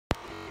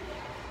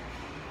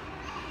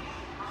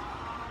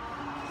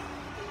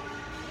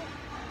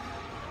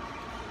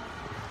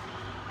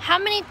How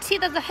many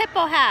teeth does a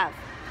hippo have?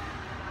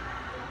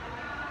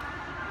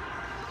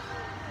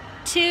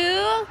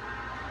 2.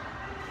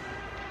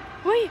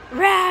 Wait,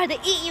 rah, they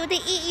eat you, they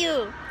eat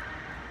you.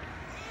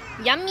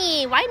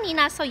 Yummy. Why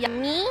Nina so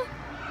yummy?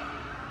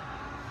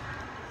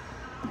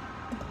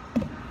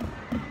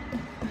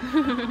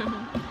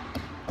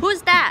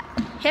 Who's that?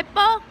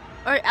 Hippo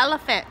or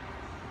elephant?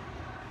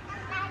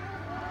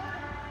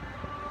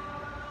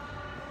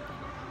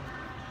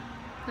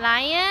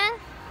 Lion?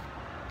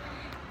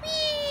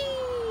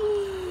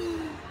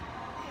 Whee!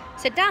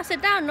 Sit down,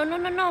 sit down. No, no,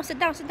 no, no. Sit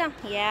down, sit down.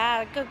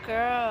 Yeah, good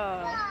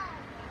girl.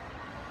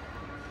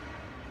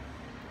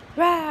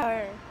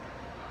 Roar.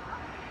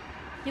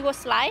 You go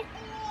slide?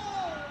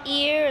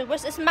 Ear.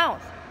 Where's his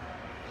mouth?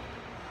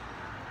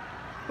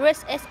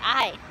 Where's his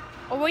eye?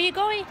 Or where you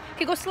going?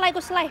 Okay, go slide, go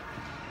slide.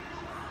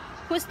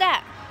 Who's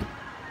that?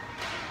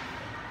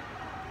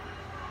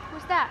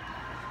 Who's that?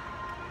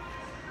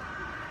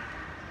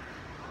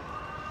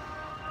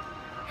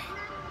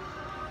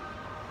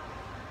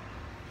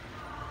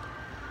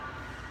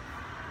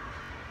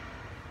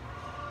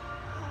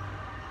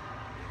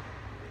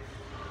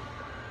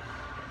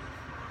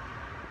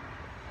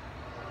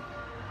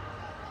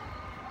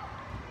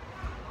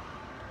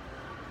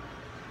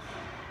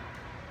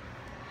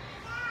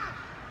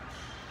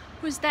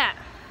 Who's that?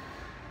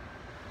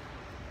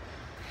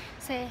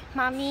 Say,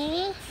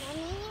 Mommy,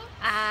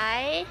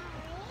 I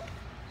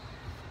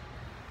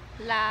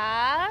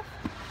love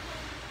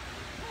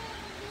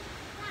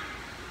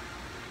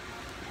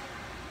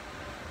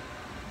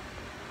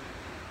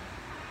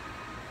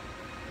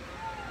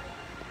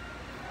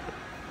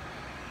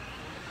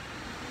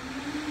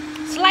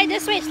slide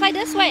this way, slide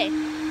this way.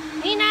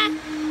 Nina,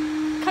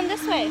 come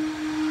this way.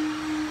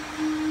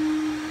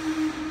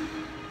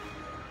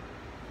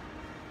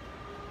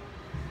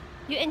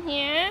 You in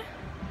here?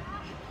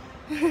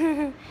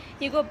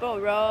 You go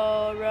boat,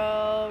 row,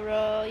 row,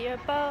 row your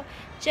boat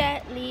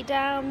gently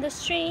down the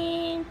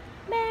stream.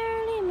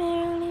 Merrily,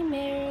 merrily,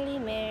 merrily,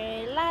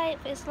 merrily, life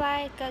is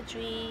like a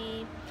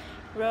dream.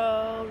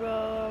 Row,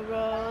 row,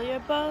 row your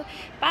boat,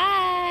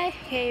 bye.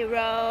 Hey,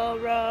 row,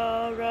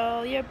 row,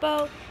 row your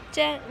boat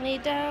gently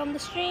down the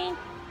stream.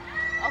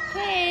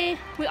 Okay,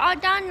 we're all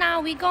done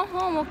now. We go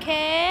home,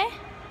 okay?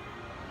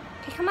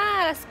 Okay, come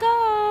on, let's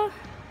go.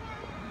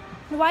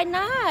 Why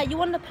not? You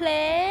want to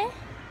play?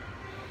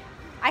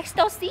 I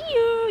still see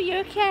you.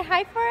 You can't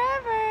hide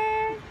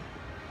forever.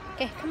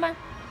 Okay, come on.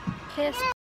 Kiss.